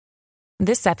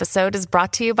This episode is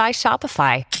brought to you by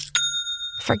Shopify.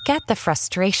 Forget the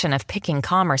frustration of picking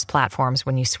commerce platforms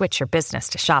when you switch your business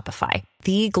to Shopify,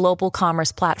 the global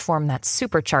commerce platform that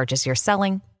supercharges your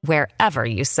selling wherever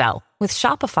you sell. With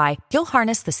Shopify, you'll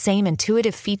harness the same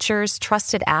intuitive features,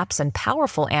 trusted apps, and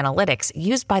powerful analytics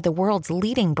used by the world's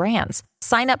leading brands.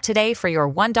 Sign up today for your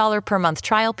 $1 per month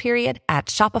trial period at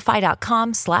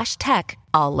shopify.com/tech,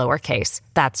 all lowercase.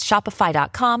 That's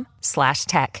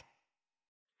shopify.com/tech.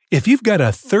 If you've got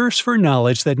a thirst for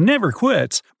knowledge that never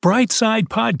quits, Brightside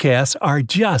Podcasts are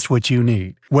just what you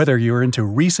need. Whether you're into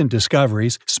recent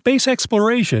discoveries, space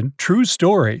exploration, true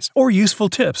stories, or useful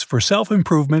tips for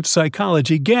self-improvement,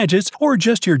 psychology, gadgets, or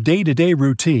just your day-to-day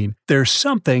routine, there's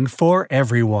something for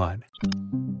everyone.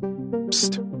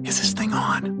 Psst, is this thing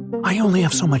on? I only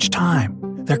have so much time.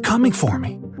 They're coming for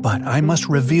me, but I must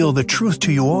reveal the truth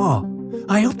to you all.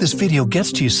 I hope this video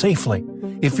gets to you safely.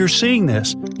 If you're seeing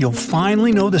this, you'll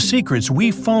finally know the secrets we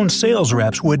phone sales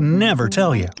reps would never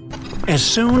tell you. As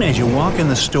soon as you walk in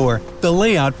the store, the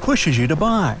layout pushes you to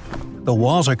buy. The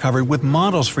walls are covered with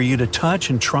models for you to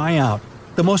touch and try out,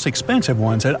 the most expensive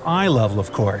ones at eye level,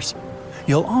 of course.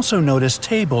 You'll also notice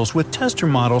tables with tester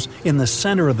models in the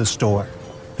center of the store.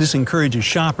 This encourages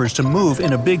shoppers to move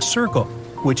in a big circle,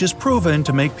 which is proven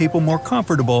to make people more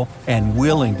comfortable and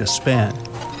willing to spend.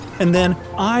 And then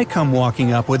I come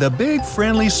walking up with a big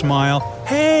friendly smile,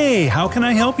 "Hey, how can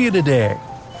I help you today?"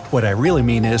 What I really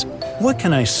mean is, what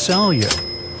can I sell you?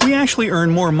 We actually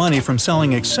earn more money from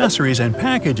selling accessories and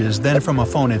packages than from a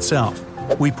phone itself.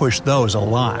 We push those a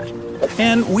lot.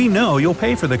 And we know you'll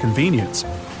pay for the convenience.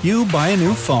 You buy a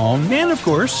new phone, and of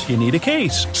course, you need a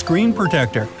case, screen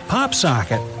protector, pop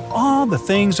socket, all the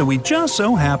things that we just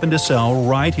so happen to sell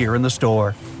right here in the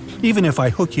store. Even if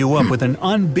I hook you up with an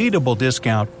unbeatable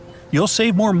discount, you'll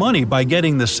save more money by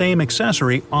getting the same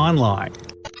accessory online.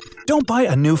 Don't buy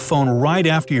a new phone right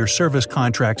after your service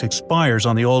contract expires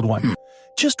on the old one.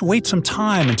 Just wait some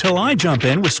time until I jump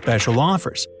in with special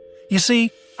offers. You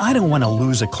see, I don't want to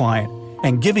lose a client,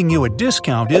 and giving you a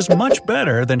discount is much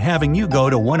better than having you go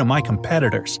to one of my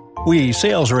competitors. We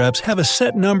sales reps have a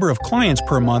set number of clients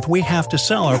per month we have to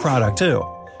sell our product to.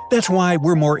 That's why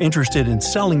we're more interested in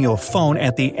selling you a phone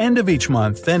at the end of each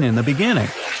month than in the beginning.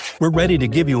 We're ready to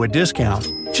give you a discount.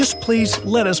 Just please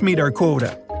let us meet our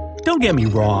quota. Don't get me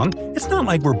wrong, it's not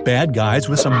like we're bad guys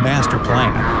with some master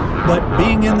plan. But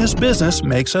being in this business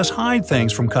makes us hide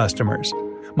things from customers.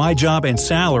 My job and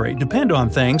salary depend on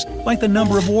things like the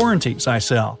number of warranties I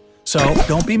sell. So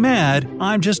don't be mad,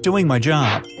 I'm just doing my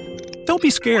job. Don't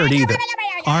be scared either.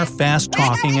 Our fast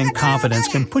talking and confidence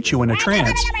can put you in a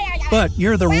trance. But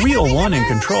you're the real one in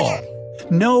control.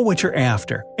 Know what you're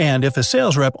after, and if a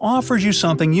sales rep offers you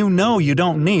something you know you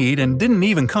don't need and didn't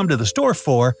even come to the store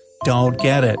for, don't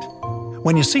get it.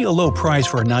 When you see a low price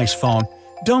for a nice phone,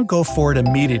 don't go for it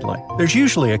immediately. There's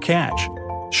usually a catch.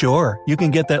 Sure, you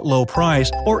can get that low price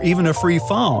or even a free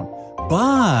phone,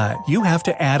 but you have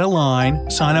to add a line,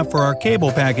 sign up for our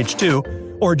cable package too,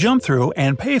 or jump through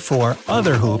and pay for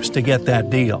other hoops to get that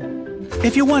deal.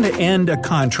 If you want to end a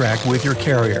contract with your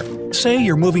carrier, say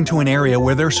you're moving to an area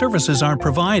where their services aren't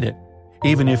provided.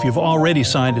 Even if you've already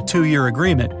signed a 2-year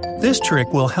agreement, this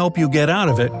trick will help you get out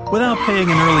of it without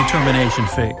paying an early termination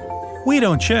fee. We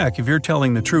don't check if you're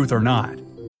telling the truth or not.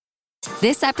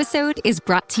 This episode is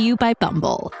brought to you by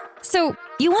Bumble. So,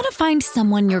 you want to find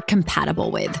someone you're compatible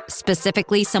with,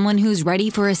 specifically someone who's ready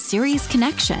for a serious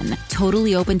connection,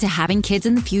 totally open to having kids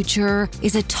in the future,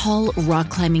 is a tall,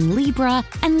 rock-climbing Libra,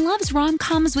 and loves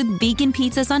rom-coms with vegan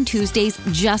pizzas on Tuesdays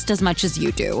just as much as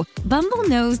you do. Bumble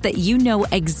knows that you know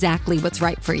exactly what's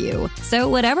right for you. So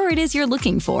whatever it is you're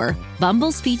looking for,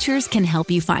 Bumble's features can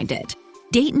help you find it.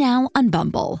 Date now on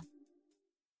Bumble.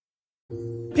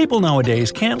 People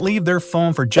nowadays can't leave their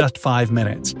phone for just 5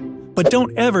 minutes. But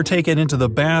don't ever take it into the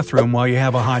bathroom while you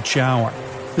have a hot shower.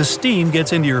 The steam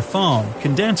gets into your phone,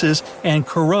 condenses, and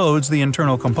corrodes the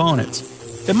internal components.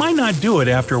 It might not do it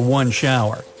after one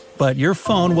shower, but your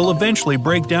phone will eventually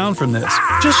break down from this,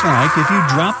 just like if you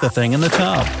drop the thing in the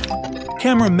tub.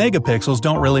 Camera megapixels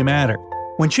don't really matter.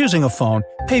 When choosing a phone,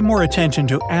 pay more attention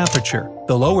to aperture.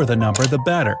 The lower the number, the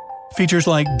better. Features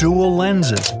like dual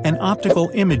lenses and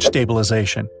optical image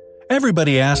stabilization.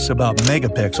 Everybody asks about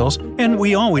megapixels, and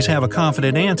we always have a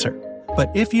confident answer. But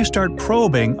if you start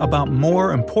probing about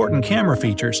more important camera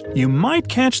features, you might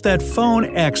catch that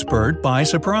phone expert by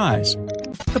surprise.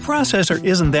 The processor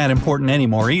isn't that important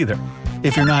anymore either.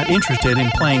 If you're not interested in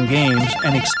playing games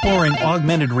and exploring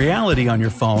augmented reality on your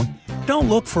phone, don't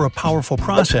look for a powerful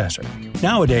processor.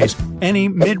 Nowadays, any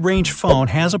mid-range phone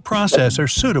has a processor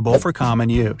suitable for common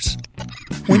use.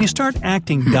 When you start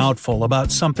acting doubtful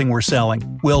about something we're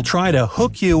selling, we'll try to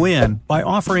hook you in by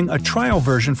offering a trial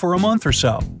version for a month or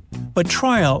so. But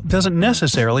trial doesn't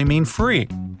necessarily mean free.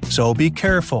 So be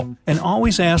careful and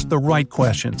always ask the right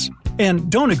questions.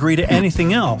 And don't agree to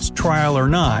anything else, trial or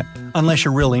not, unless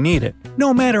you really need it,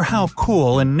 no matter how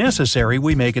cool and necessary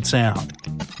we make it sound.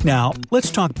 Now,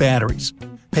 let's talk batteries.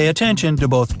 Pay attention to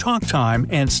both talk time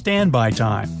and standby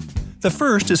time. The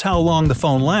first is how long the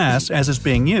phone lasts as it's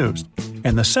being used,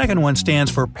 and the second one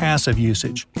stands for passive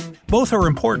usage. Both are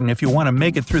important if you want to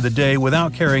make it through the day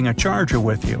without carrying a charger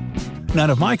with you.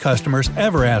 None of my customers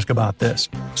ever ask about this,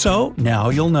 so now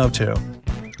you'll know too.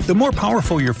 The more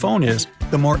powerful your phone is,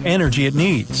 the more energy it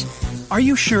needs. Are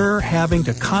you sure having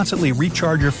to constantly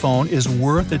recharge your phone is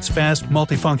worth its fast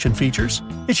multifunction features?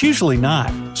 It's usually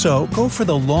not, so go for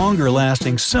the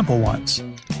longer-lasting simple ones.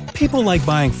 People like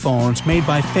buying phones made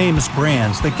by famous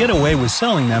brands that get away with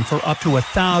selling them for up to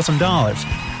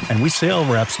 $1,000, and we sales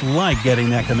reps like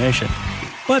getting that commission.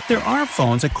 But there are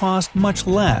phones that cost much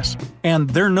less, and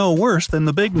they're no worse than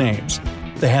the big names.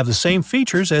 They have the same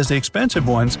features as the expensive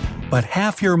ones, but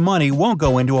half your money won't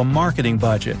go into a marketing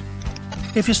budget.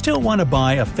 If you still want to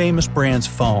buy a famous brand's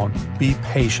phone, be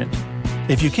patient.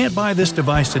 If you can't buy this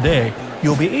device today,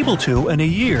 you'll be able to in a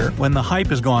year when the hype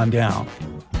has gone down.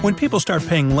 When people start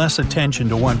paying less attention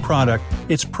to one product,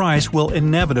 its price will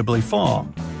inevitably fall.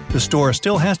 The store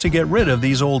still has to get rid of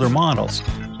these older models.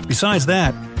 Besides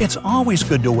that, it's always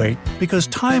good to wait because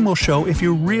time will show if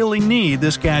you really need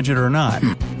this gadget or not.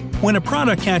 When a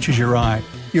product catches your eye,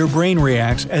 your brain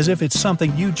reacts as if it's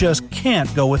something you just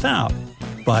can't go without.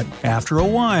 But after a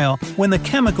while, when the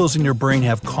chemicals in your brain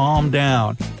have calmed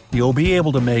down, you'll be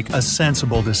able to make a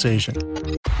sensible decision.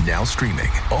 Now streaming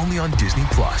only on Disney+.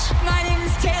 My name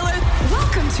is Taylor.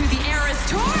 Welcome to the Eras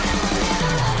Tour.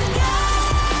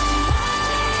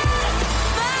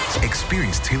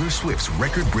 Experience Taylor Swift's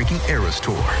record-breaking Eras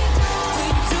Tour.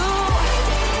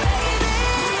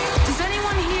 Does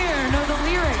anyone here know the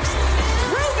lyrics?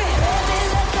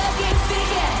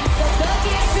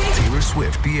 Taylor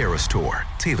Swift The Eras Tour,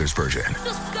 Taylor's version,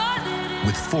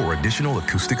 with 4 additional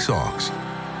acoustic songs.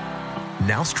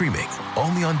 Now streaming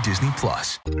only on Disney+.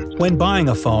 When buying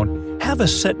a phone, have a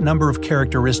set number of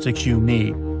characteristics you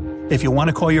need. If you want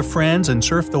to call your friends and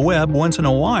surf the web once in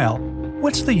a while,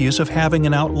 what's the use of having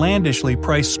an outlandishly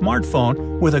priced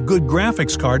smartphone with a good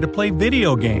graphics card to play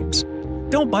video games?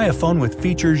 Don't buy a phone with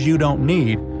features you don't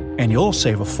need, and you'll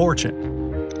save a fortune.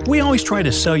 We always try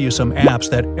to sell you some apps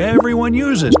that everyone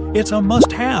uses. It's a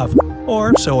must-have,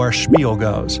 or so our spiel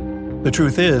goes. The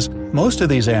truth is, most of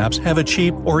these apps have a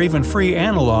cheap or even free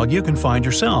analog you can find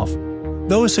yourself.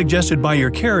 Those suggested by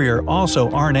your carrier also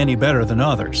aren't any better than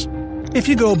others. If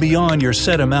you go beyond your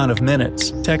set amount of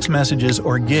minutes, text messages,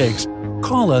 or gigs,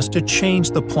 call us to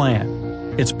change the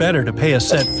plan. It's better to pay a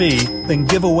set fee than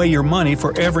give away your money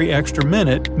for every extra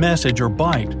minute, message, or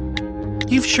byte.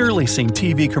 You've surely seen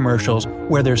TV commercials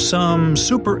where there's some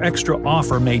super extra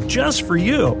offer made just for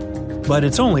you. But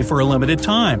it's only for a limited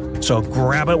time, so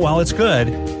grab it while it's good.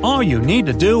 All you need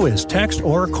to do is text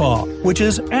or call, which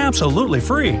is absolutely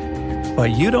free.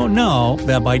 But you don't know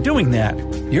that by doing that,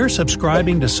 you're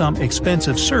subscribing to some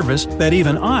expensive service that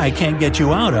even I can't get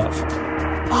you out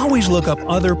of. Always look up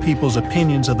other people's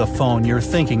opinions of the phone you're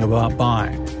thinking about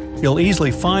buying. You'll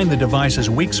easily find the device's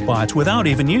weak spots without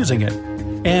even using it.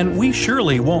 And we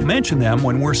surely won't mention them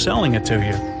when we're selling it to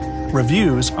you.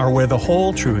 Reviews are where the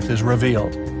whole truth is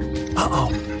revealed. Uh-oh,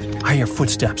 I hear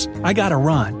footsteps. I gotta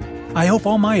run. I hope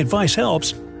all my advice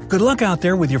helps. Good luck out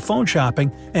there with your phone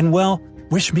shopping, and well,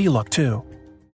 wish me luck too.